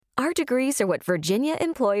degrees are what Virginia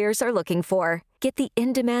employers are looking for. Get the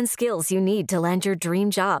in-demand skills you need to land your dream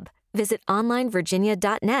job. Visit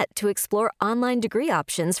onlinevirginia.net to explore online degree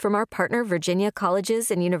options from our partner Virginia colleges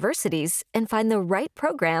and universities and find the right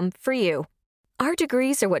program for you. Our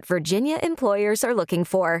degrees are what Virginia employers are looking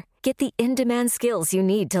for. Get the in-demand skills you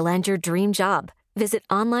need to land your dream job. Visit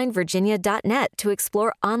onlinevirginia.net to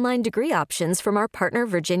explore online degree options from our partner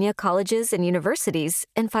Virginia colleges and universities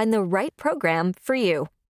and find the right program for you.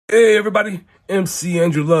 Hey everybody, MC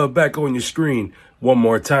Andrew Love back on your screen one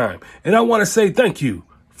more time. And I want to say thank you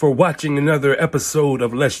for watching another episode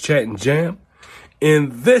of Let's Chat and Jam.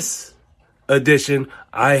 In this edition,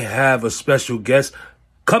 I have a special guest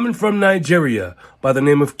coming from Nigeria by the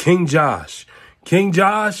name of King Josh. King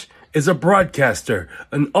Josh is a broadcaster,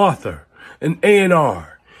 an author, an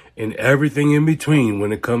A&R, and everything in between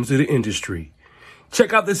when it comes to the industry.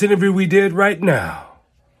 Check out this interview we did right now.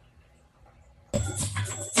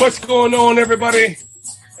 What's going on, everybody?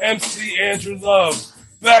 MC Andrew Love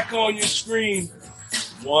back on your screen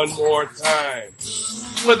one more time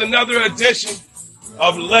with another edition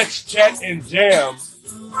of Let's Chat and Jam.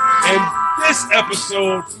 In this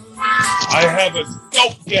episode, I have a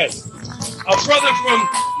dope guest, a brother from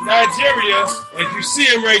Nigeria, as you see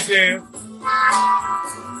him right there,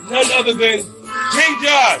 none other than King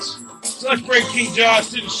Josh. So let's bring King Josh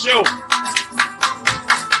to the show.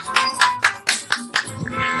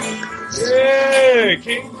 Yeah,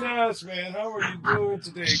 King Josh, man. How are you doing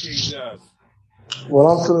today, King Josh? Well,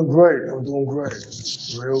 I'm feeling great. I'm doing great.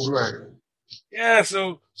 Real great. Yeah,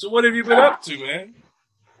 so what have you been up to, man?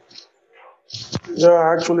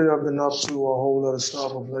 Yeah, actually, I've been up to a whole lot of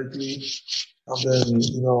stuff lately. I've been,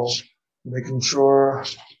 making sure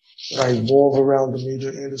that I evolve around the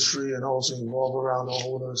media industry and also involve around a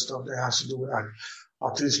whole lot of stuff that has to do with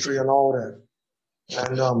artistry and all that.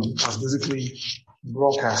 And I was basically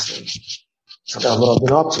broadcasting. So that's what I've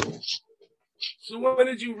been up to. So when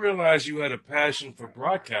did you realize you had a passion for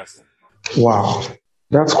broadcasting? Wow.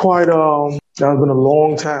 That's quite, that's been a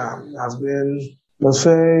long time. That's been, let's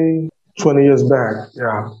say, 20 years back.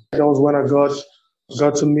 Yeah. That was when I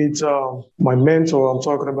got to meet my mentor. I'm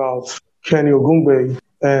talking about Kenny Ogumbe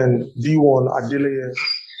and D1 Adeleye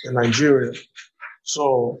in Nigeria.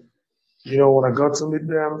 So, when I got to meet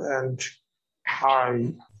them and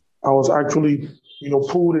I was actually,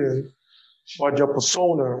 pulled in by their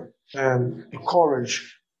persona and the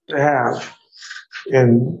courage they have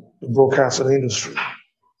in the broadcasting industry.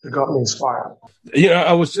 It got me inspired.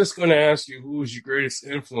 I was just going to ask you who was your greatest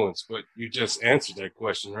influence, but you just answered that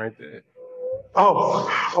question right there. Oh,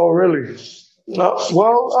 really?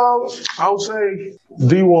 I would say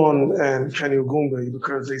D1 and Kenny Ogumbe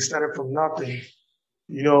because they started from nothing.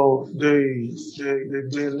 They've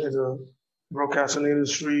been in the broadcasting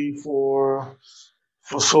industry for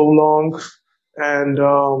so long. And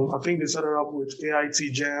I think they started up with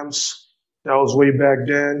AIT Jams. That was way back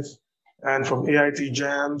then. And from AIT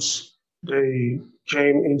Jams, they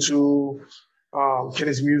came into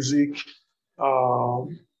Kenny's Music, the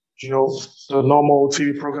normal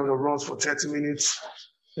TV program that runs for 30 minutes.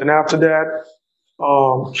 And after that,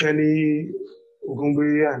 Kenny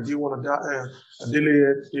Ogumbe and D1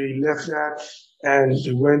 Adeleye, they left that and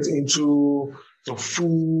they went into the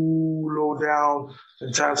full lowdown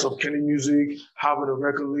in terms of Kenny Music, having a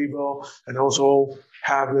record label, and also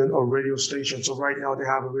having a radio station. So right now they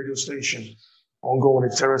have a radio station, ongoing,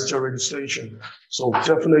 a terrestrial radio station. So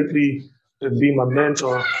definitely they've been my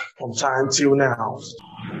mentor from time till now.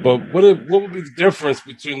 But what would be the difference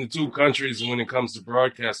between the two countries when it comes to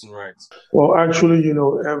broadcasting rights? Well, actually,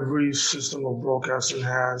 every system of broadcasting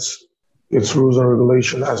has its rules and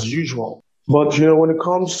regulations as usual. But, when it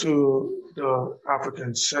comes to the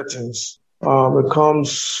African settings, it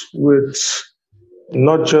comes with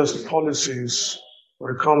not just policies,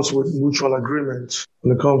 but it comes with mutual agreement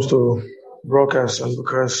when it comes to broadcasting,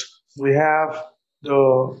 because we have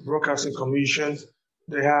the Broadcasting Commission.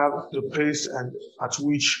 They have the pace and at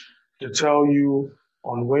which they tell you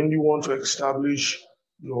on when you want to establish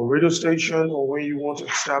your radio station or when you want to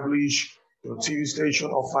establish your TV station,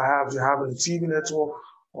 or perhaps you're having a TV network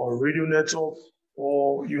or a radio network,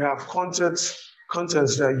 or you have contents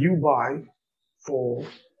that you buy for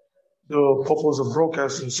the purpose of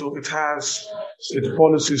broadcasting. So it has its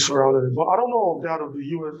policies surrounding it. But I don't know of that of the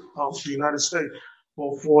the United States.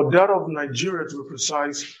 But for that of Nigeria, to be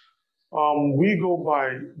precise, we go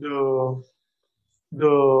by the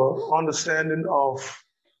understanding of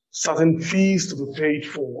certain fees to be paid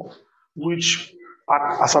for, which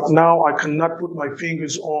as of now, I cannot put my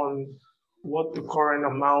fingers on what the current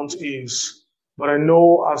amount is. But I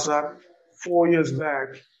know as at 4 years back,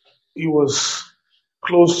 it was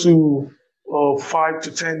close to 5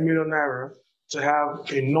 to 10 million naira to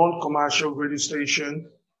have a non-commercial radio station.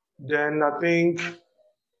 Then I think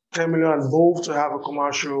 10 million and above to have a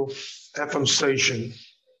commercial FM station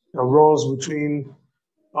that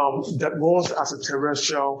runs as a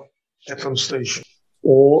terrestrial FM station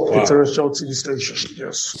or a terrestrial TV station.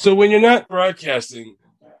 Yes. So when you're not broadcasting,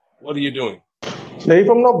 what are you doing? Now, if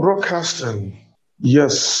I'm not broadcasting,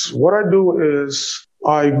 yes, what I do is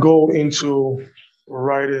I go into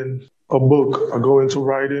writing a book. I go into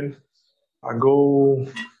writing. I go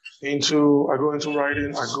into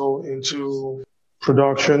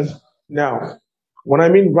production. Now, when I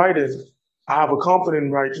mean writing, I have a company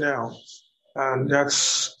right now, and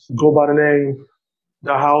that's go by the name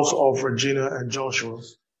The House of Regina and Joshua.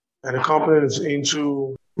 And the company is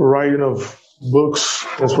into writing of books,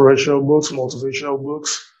 inspirational books, motivational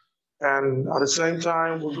books. And at the same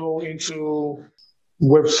time, we go into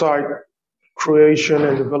website creation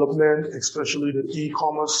and development, especially the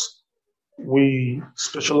e-commerce. We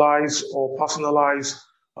specialize or personalize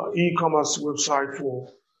e-commerce website for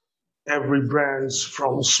every brands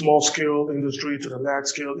from small scale industry to the large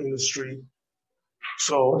scale industry.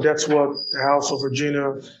 So that's what the House of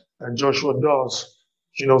Regina and Joshua does.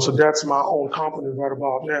 So that's my own company right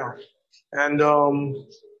about now. And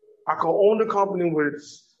I co-own the company with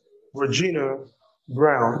Regina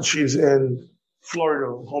Brown. She's in Florida,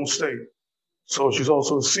 home state. So she's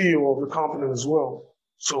also the CEO of the company as well.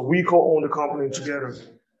 So we co-own the company together.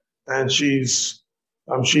 And she's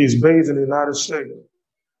based in the United States.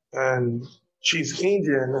 And she's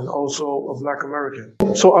Indian and also a Black American.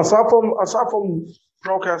 So aside from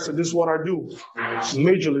broadcasting, this is what I do.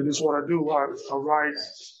 Majorly, this is what I do. I write,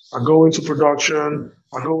 I go into production,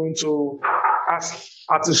 I go into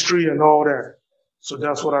artistry and all that. So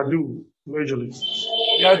that's what I do, majorly.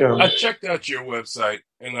 Yeah, I checked out your website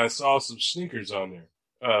and I saw some sneakers on there,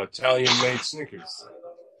 Italian-made sneakers.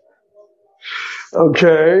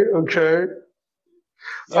 Okay.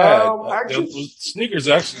 Yeah, the sneakers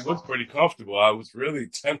actually look pretty comfortable. I was really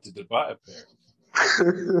tempted to buy a pair.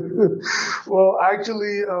 Well,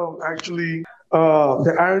 actually,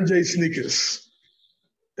 the Iron J sneakers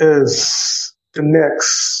is the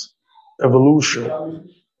next evolution.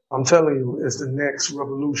 I'm telling you, it's the next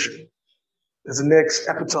revolution. It's the next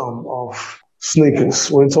epitome of sneakers.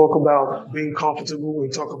 When we talk about being comfortable, we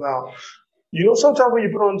talk about, sometimes when you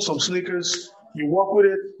put on some sneakers, you walk with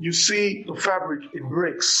it, you see the fabric, it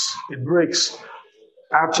breaks. It breaks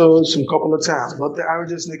after some couple of times. But the Iron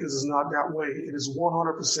J sneakers is not that way. It is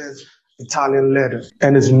 100% Italian leather.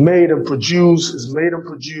 And it's made and produced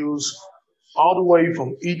all the way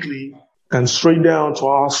from Italy and straight down to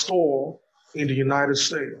our store in the United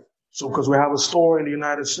States. So, because we have a store in the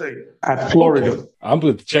United States at Florida. Okay. I'm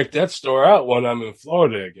going to check that store out when I'm in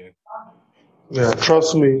Florida again. Yeah,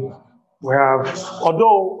 trust me. We have,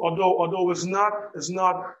 although it's not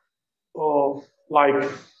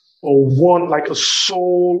like a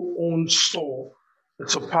sole-owned store.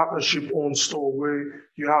 It's a partnership-owned store where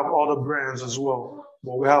you have other brands as well.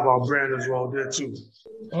 But we have our brand as well there too.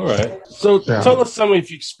 All right. So tell us some of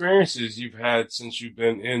the experiences you've had since you've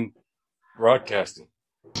been in broadcasting.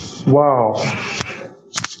 Wow,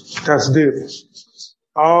 that's deep.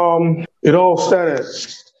 It all started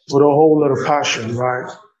with a whole lot of passion, right?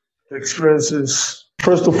 The experiences.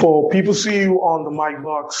 First of all, people see you on the mic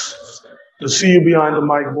box. They see you behind the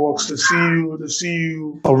mic box. They see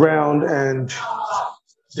you around, and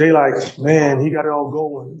they like, man, he got it all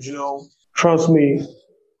going. Trust me,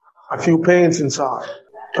 I feel pains inside.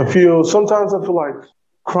 Sometimes I feel like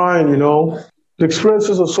crying. The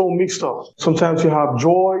experiences are so mixed up. Sometimes you have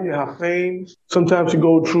joy, you have pain. Sometimes you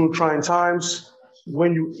go through trying times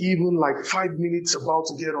when you even like 5 minutes about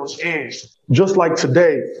to get on air. Just like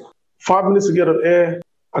today, 5 minutes to get on air,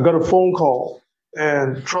 I got a phone call.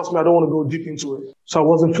 And trust me, I don't want to go deep into it. So I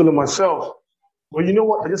wasn't feeling myself. But you know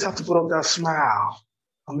what? I just have to put up that smile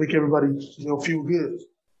and make everybody, feel good.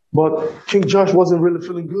 But King Josh wasn't really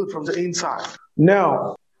feeling good from the inside.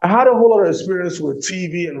 Now, I had a whole lot of experience with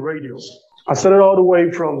TV and radio. I started all the way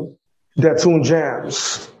from Datoon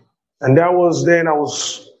Jams. And that was then I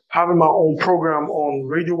was having my own program on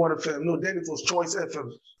Radio 1 FM. No, then it was Choice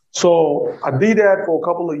FM. So I did that for a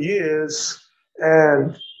couple of years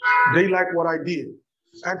and they liked what I did.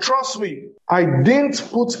 And trust me, I didn't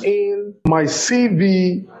put in my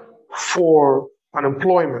CV for an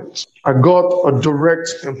employment. I got a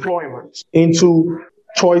direct employment into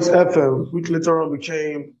Choice FM, which later on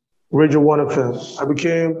became Radio 1 FM. I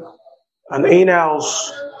became an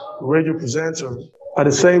in-house radio presenter, at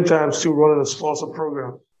the same time still running a sponsor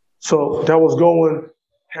program. So that was going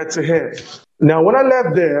head to head. Now, when I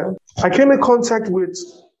left there, I came in contact with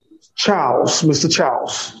Charles, Mr.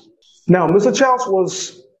 Charles. Now, Mr. Charles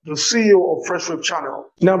was the CEO of Fresh Wave Channel.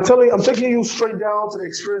 Now, I'm taking you straight down to the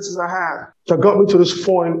experiences I had that got me to this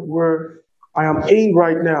point where I am in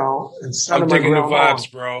right now and standing my ground. I'm taking the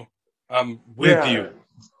vibes, bro. I'm with you.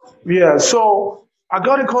 Yeah, so I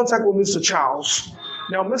got in contact with Mr. Charles.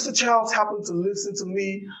 Now, Mr. Charles happened to listen to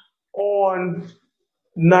me on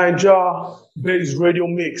Niger-based radio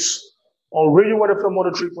mix on Radio 1 FM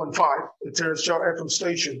 103.5, the Terrence Chow FM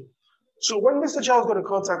station. So when Mr. Charles got in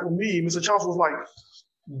contact with me, Mr. Charles was like,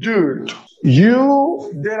 dude,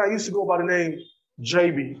 then I used to go by the name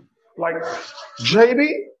JB. Like,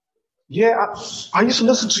 JB? Yeah, I used to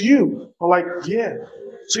listen to you. I'm like, yeah.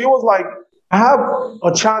 So he was like, I have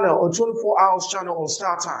a channel, a 24-hour channel on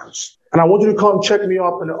Star Times, and I want you to come check me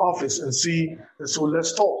up in the office and see, and so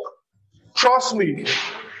let's talk. Trust me,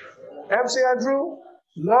 MC Andrew,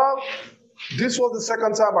 love, this was the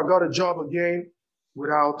second time I got a job again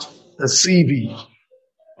without a CV.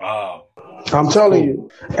 Wow. I'm telling you.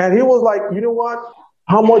 And he was like, you know what?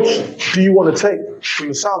 How much do you want to take for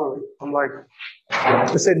your salary? I'm like,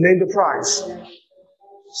 I said, name the price.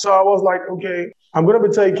 So I was like, okay, I'm going to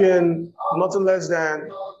be taking nothing less than,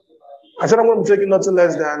 let's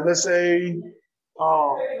say,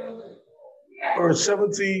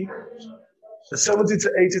 70 to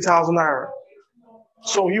 80,000 naira.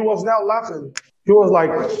 So he was now laughing. He was like,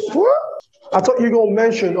 what? I thought you were going to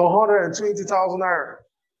mention 120,000 naira.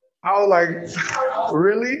 I was like,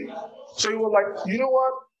 really? So he was like, you know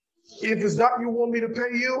what? If it's that you want me to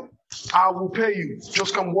pay you, I will pay you.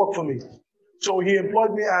 Just come work for me. So he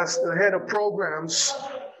employed me as the head of programs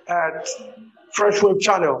at Fresh Wave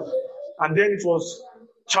Channel. And then it was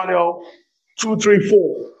Channel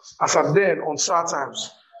 234 as at then on Star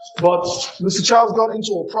Times. But Mr. Charles got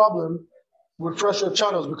into a problem with Fresh Wave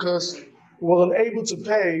Channels because he was unable to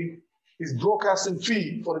pay his broadcasting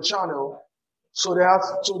fee for the channel. So they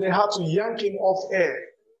had to yank him off air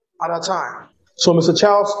at that time. So Mr.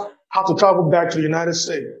 Charles had to travel back to the United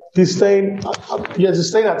States. He's staying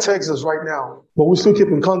at Texas right now, but we still keep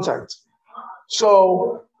in contact.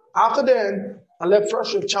 So after then, I left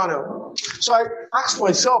Fresh Wave Channel. So I asked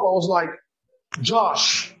myself, I was like,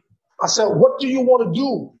 Josh, I said, what do you want to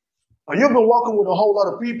do? You've been working with a whole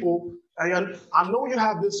lot of people, and I know you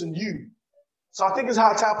have this in you. So I think it's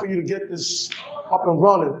high time for you to get this up and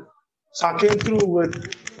running. So I came through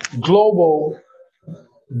with Global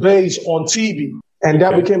Base on TV, and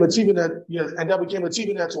that became a TV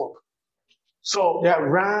network. So that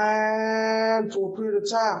ran for a period of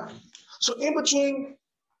time. So in between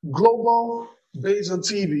Global Base on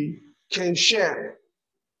TV came Shen.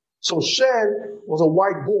 So Shen was a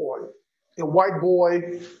white boy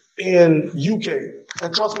in UK.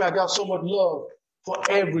 And trust me, I got so much love for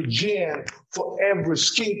every gen, for every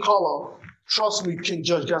skin color. Trust me, King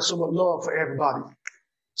Judge got so much love for everybody.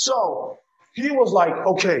 So he was like,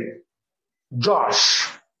 okay, Josh,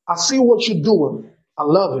 I see what you're doing. I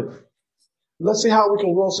love it. Let's see how we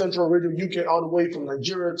can run Central Radio UK all the way from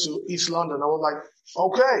Nigeria to East London. I was like,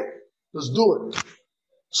 okay, let's do it.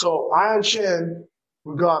 So I and Shen,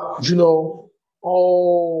 we got,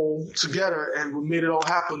 all together and we made it all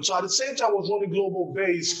happen. So at the same time, I was running Global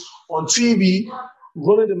Base on TV,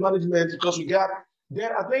 running the management because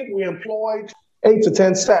I think we employed 8 to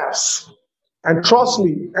 10 staffs. And trust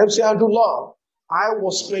me, MC Andrew Love, I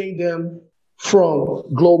was paying them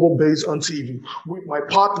from Global Base on TV with my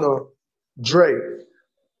partner, Dre,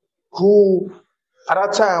 who at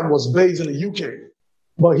that time was based in the UK.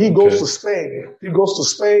 But he goes to Spain. He goes to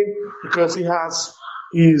Spain because he has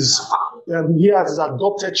his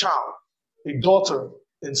adopted child, a daughter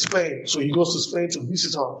in Spain. So he goes to Spain to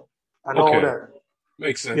visit her and all that.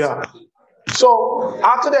 Makes sense. Yeah. So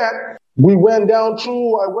after that, I went down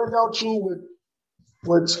through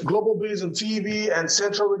with Global Base on TV and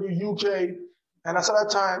Central Radio UK. And at that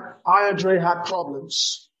time, I and Dre had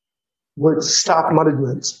problems with staff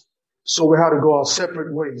management. So we had to go our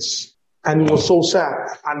separate ways. And it was so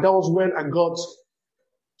sad. And that was when I got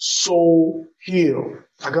so ill.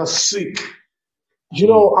 I got sick. I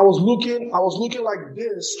was looking like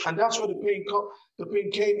this, and that's where the pain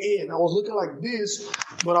came in. I was looking like this,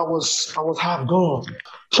 but I was half gone.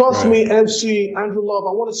 Trust me, MC Andrew Love,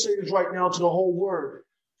 I want to say this right now to the whole world.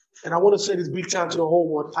 And I want to say this big time to the whole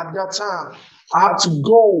world. At that time, I had to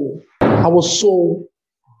go. I was so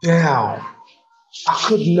down. I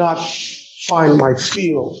could not find my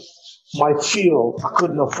field. I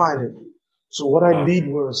could not find it. So what I did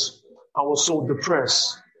was, I was so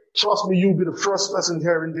depressed. Trust me, you'll be the first person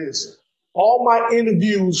hearing this. All my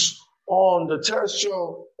interviews on the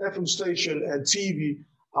terrestrial FM station and TV,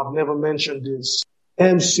 I've never mentioned this.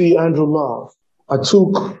 MC Andrew Love. I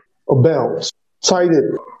took a belt, tied it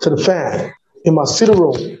to the fan in my sitting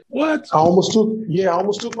room. What? I almost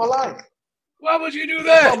took my life. Why would you do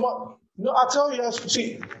that? No, I tell you,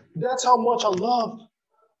 see, that's how much I love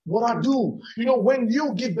what I do. When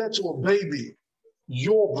you give birth to a baby,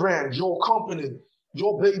 your brand, your company,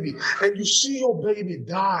 your baby, and you see your baby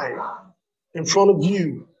die in front of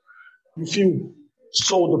you, you feel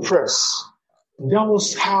so depressed. And that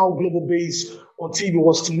was how Global Base on TV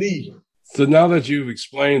was to me. So now that you've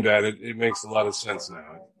explained that, it makes a lot of sense now.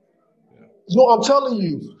 Yeah. No, I'm telling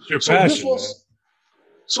you. It's your passion,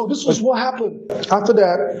 this was what happened. After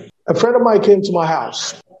that, a friend of mine came to my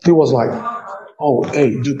house. He was like, "Oh,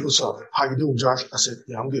 hey, dude, what's up? How you doing, Josh?" I said,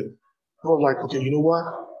 "Yeah, I'm good." He was like, "Okay, you know what?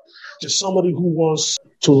 There's somebody who wants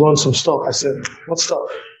to run some stuff." I said, "What stuff?"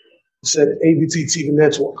 He said, "ABT TV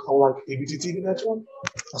Network." I was like, "ABT TV Network?"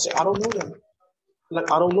 I said, "I don't know them.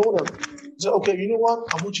 I don't know them." He said, "Okay, you know what?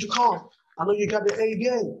 I want you to come. I know you got the A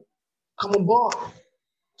game. Come on board.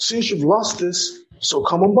 Since you've lost this, so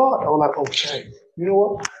come on board." I was like, "Okay, you know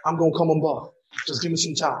what? I'm going to come on board. Just give me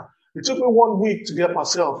some time." It took me 1 week to get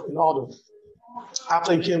myself in order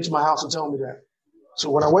after he came to my house to tell me that. So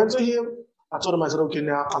when I went to him, I told him, I said, "Okay,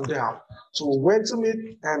 now I'm down." So we went to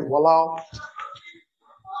meet, and voila,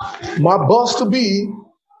 my boss to be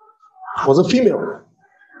was a female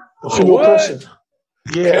person.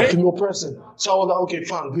 Yeah, okay. A female person. So I was like, "Okay,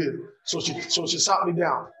 fine, good." So she sat me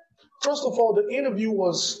down. First of all, the interview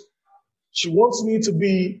was, she wants me to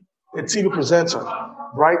be a TV presenter,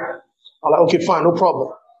 right? I'm like, "Okay, fine, no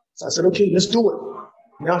problem." So I said, "Okay, let's do it."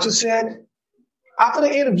 Now she said, after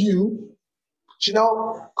the interview, she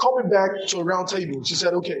now called me back to a round table. She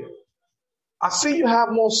said, "Okay, I see you have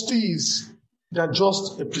more steez than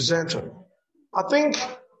just a presenter. I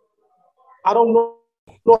don't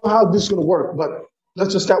know how this is going to work, but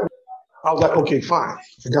let's just start with." I was like, "Okay, fine."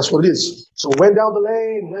 And that's what it is. So went down the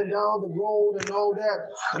lane, went down the road and all that.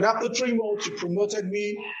 And after 3 months, she promoted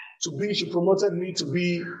me to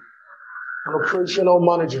be an operational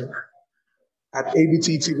manager at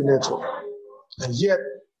ABT TV Network. And yet,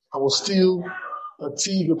 I was still a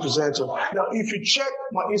TV presenter. Now, if you check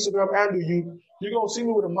my Instagram handle, you're going to see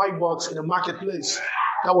me with a mic box in the marketplace.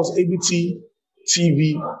 That was ABT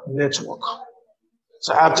TV Network.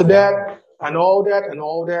 So after that, and all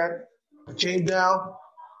that, I came down.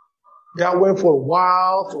 That went for a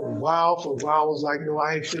while. I was like, "No,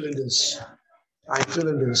 I ain't feeling this.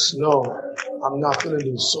 No, I'm not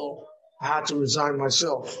feeling this." So I had to resign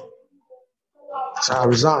myself. So I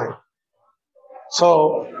resigned.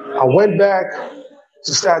 So I went back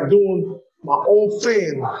to start doing my own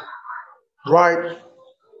thing, right?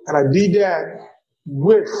 And I did that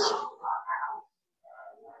with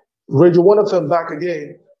Radio 1 FM back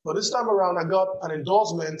again. But this time around, I got an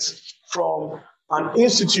endorsement from an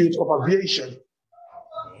Institute of Aviation.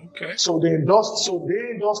 Okay. So they endorsed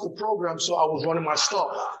the program, so I was running my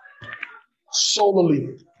stuff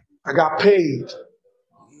solely. I got paid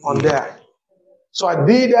on that. So I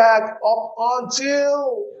did that up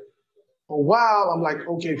until a while. I'm like,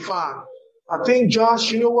 "Okay, fine. I think,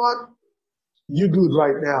 Josh, you know what? You're good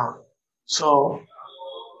right now. So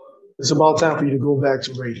it's about time for you to go back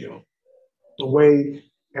to radio. The way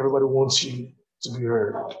everybody wants you to be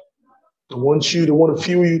heard. They want to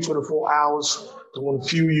feel you 24 hours. They want to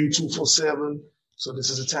feel you 247. So this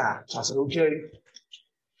is the time." So I said, "Okay."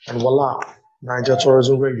 And voila, Niger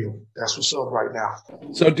Tourism Radio. That's what's up right now.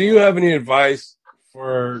 So do you have any advice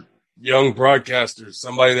for young broadcasters,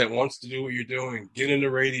 somebody that wants to do what you're doing, get into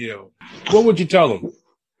radio? What would you tell them?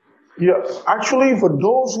 Yeah, actually, for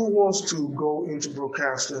those who wants to go into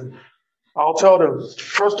broadcasting, I'll tell them,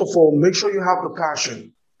 first of all, make sure you have the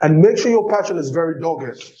passion. And make sure your passion is very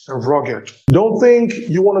dogged and rugged. Don't think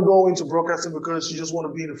you want to go into broadcasting because you just want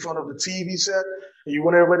to be in front of the TV set and you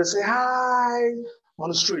want everybody to say hi on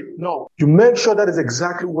the street. No, you make sure that is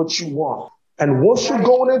exactly what you want. And once you're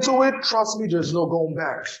going into it, trust me, there's no going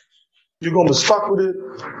back. You're going to be stuck with it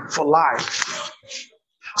for life.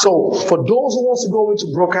 So for those who want to go into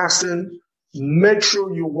broadcasting, make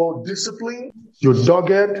sure you're well disciplined, you're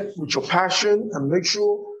dogged with your passion, and make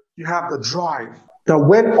sure you have the drive. That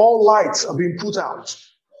when all lights are being put out,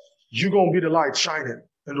 you're going to be the light shining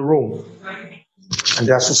in the room. And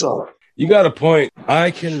that's what's up. You got a point.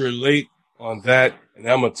 I can relate on that, and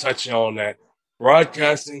I'm going to touch on that.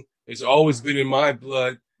 Broadcasting has always been in my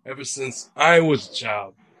blood ever since I was a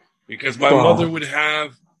child, because my mother would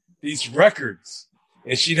have these records,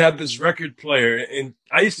 and she'd have this record player, and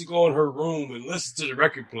I used to go in her room and listen to the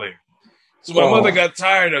record player. So my mother got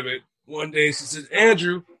tired of it. One day she said,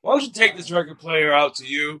 "Andrew, why don't you take this record player out to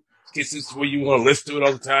you because it's where you want to listen to it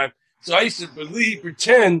all the time. So I used to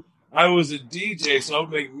pretend I was a DJ, so I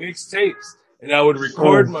would make mixtapes, and I would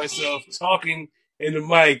record myself talking in the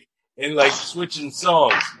mic and like switching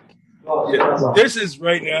songs. Yeah, this is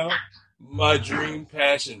right now my dream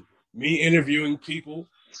passion. Me interviewing people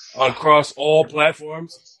across all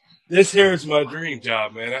platforms. This here is my dream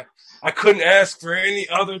job, man. I couldn't ask for any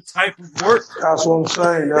other type of work. That's what I'm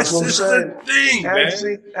saying. That's what I'm saying. The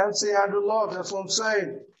thing, MC Andrew Love, that's what I'm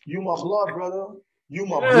saying. You my blood, brother. You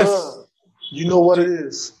my blood. You know what it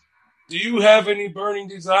is. Do you have any burning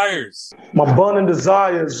desires? My burning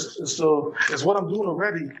desires is what I'm doing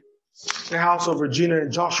already. The house of Regina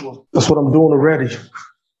and Joshua. That's what I'm doing already.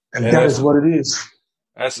 And that is what it is.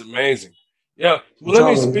 That's amazing. Yeah. Well,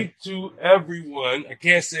 let me speak to everyone. I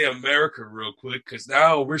can't say America real quick because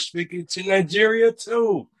now we're speaking to Nigeria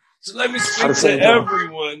too. So let me speak to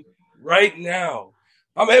everyone right now.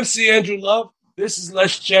 I'm MC Andrew Love. This is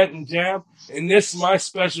Let's Chat and Jam. And my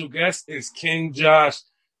special guest is King Josh.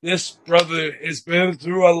 This brother has been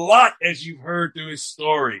through a lot, as you've heard through his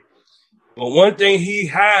story. But one thing he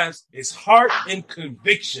has is heart and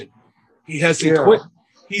conviction. He hasn't quit.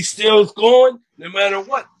 He still's going no matter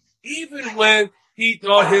what. Even when he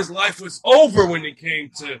thought his life was over when it came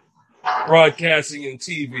to broadcasting and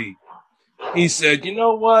TV. He said, you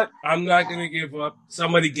know what? I'm not going to give up.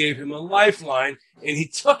 Somebody gave him a lifeline, and he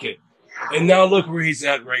took it. And now look where he's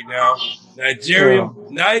at right now.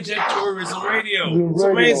 Niger Tourism Radio. It's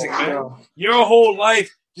amazing, man. Your whole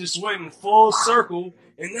life just went in full circle,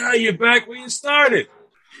 and now you're back where you started.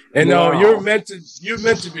 And now you're meant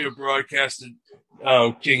to be a broadcaster,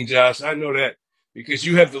 King Josh. I know that because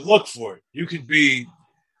you have the look for it. You could be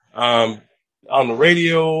on the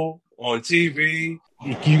radio, on TV.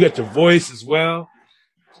 You got the voice as well.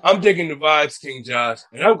 I'm digging the vibes, King Josh,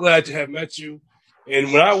 and I'm glad to have met you.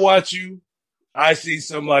 And when I watch you, I see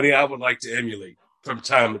somebody I would like to emulate from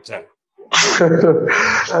time to time.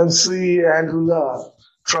 MC Andrew Love.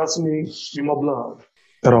 Trust me, you're my blood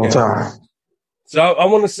at all times. So I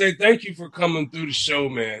want to say thank you for coming through the show,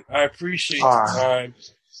 man. I appreciate your time.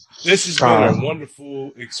 This has been a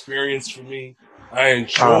wonderful experience for me. I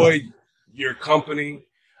enjoy your company.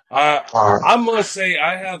 I must say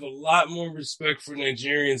I have a lot more respect for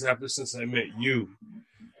Nigerians since I met you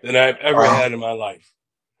than I've ever had in my life.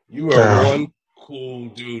 You are one cool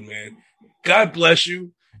dude, man. God bless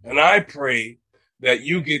you. And I pray that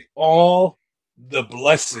you get all the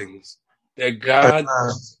blessings that God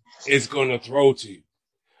is going to throw to you.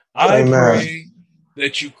 I pray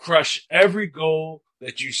that you crush every goal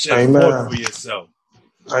that you set forth for yourself.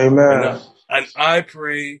 Amen. And I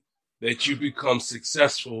pray that you become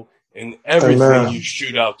successful in everything you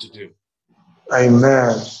shoot out to do.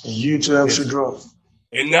 Amen. You too, MC Drove.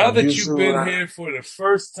 And now that you've been here for the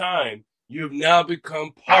first time, you have now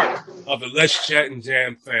become part of the Let's Chat and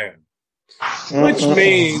Jam fam. Which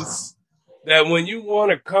means that when you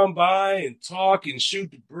want to come by and talk and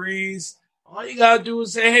shoot the breeze, all you got to do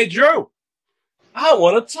is say, hey, Drew, I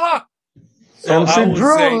want to talk. So MC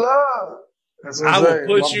Drew, I will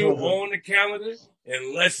put you on the calendar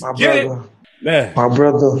and let's get it. Man. My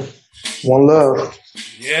brother, one love.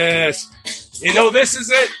 Yes. You know, this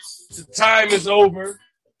is it. The time is over.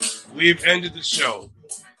 We've ended the show.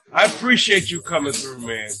 I appreciate you coming through,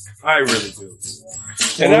 man. I really do.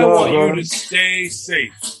 And I want you to stay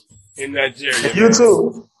safe in Nigeria. You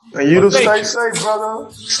too. And you to stay safe,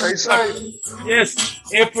 brother. Stay safe. Yes.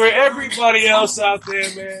 And for everybody else out there,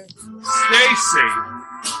 man, stay safe.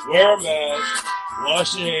 Wear a mask.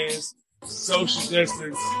 Wash your hands. Social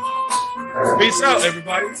distance. Peace out,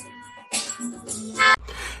 everybody.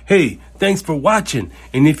 Hey, thanks for watching.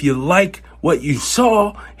 And if you like what you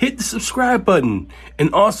saw, hit the subscribe button.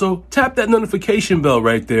 And also tap that notification bell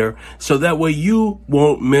right there so that way you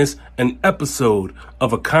won't miss an episode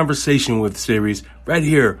of a Conversation With series right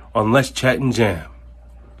here on Let's Chat and Jam.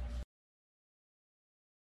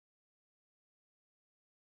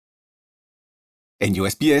 En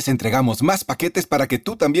USPS entregamos más paquetes para que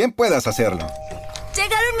tú también puedas hacerlo.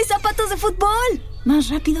 ¡Llegaron mis zapatos de fútbol! Más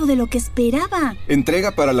rápido de lo que esperaba.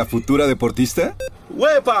 ¿Entrega para la futura deportista?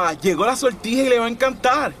 ¡Huepa! Llegó la sortija y le va a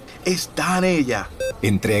encantar. Está en ella.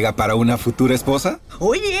 ¿Entrega para una futura esposa?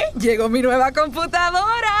 Oye, llegó mi nueva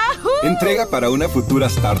computadora. ¿Entrega para una futura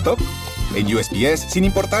startup? En USPS, sin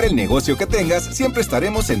importar el negocio que tengas, siempre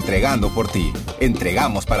estaremos entregando por ti.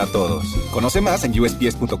 Entregamos para todos. Conoce más en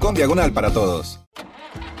usps.com/para-todos.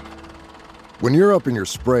 When you're up in your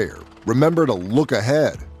sprayer, remember to look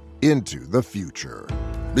ahead into the future.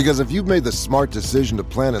 Because if you've made the smart decision to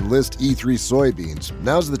plant Enlist E3 soybeans,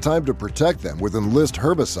 now's the time to protect them with Enlist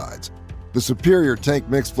herbicides. The superior tank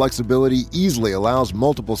mix flexibility easily allows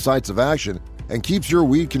multiple sites of action and keeps your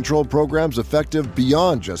weed control programs effective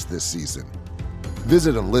beyond just this season.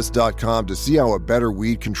 Visit Enlist.com to see how a better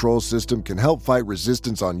weed control system can help fight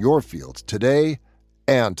resistance on your fields today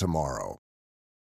and tomorrow.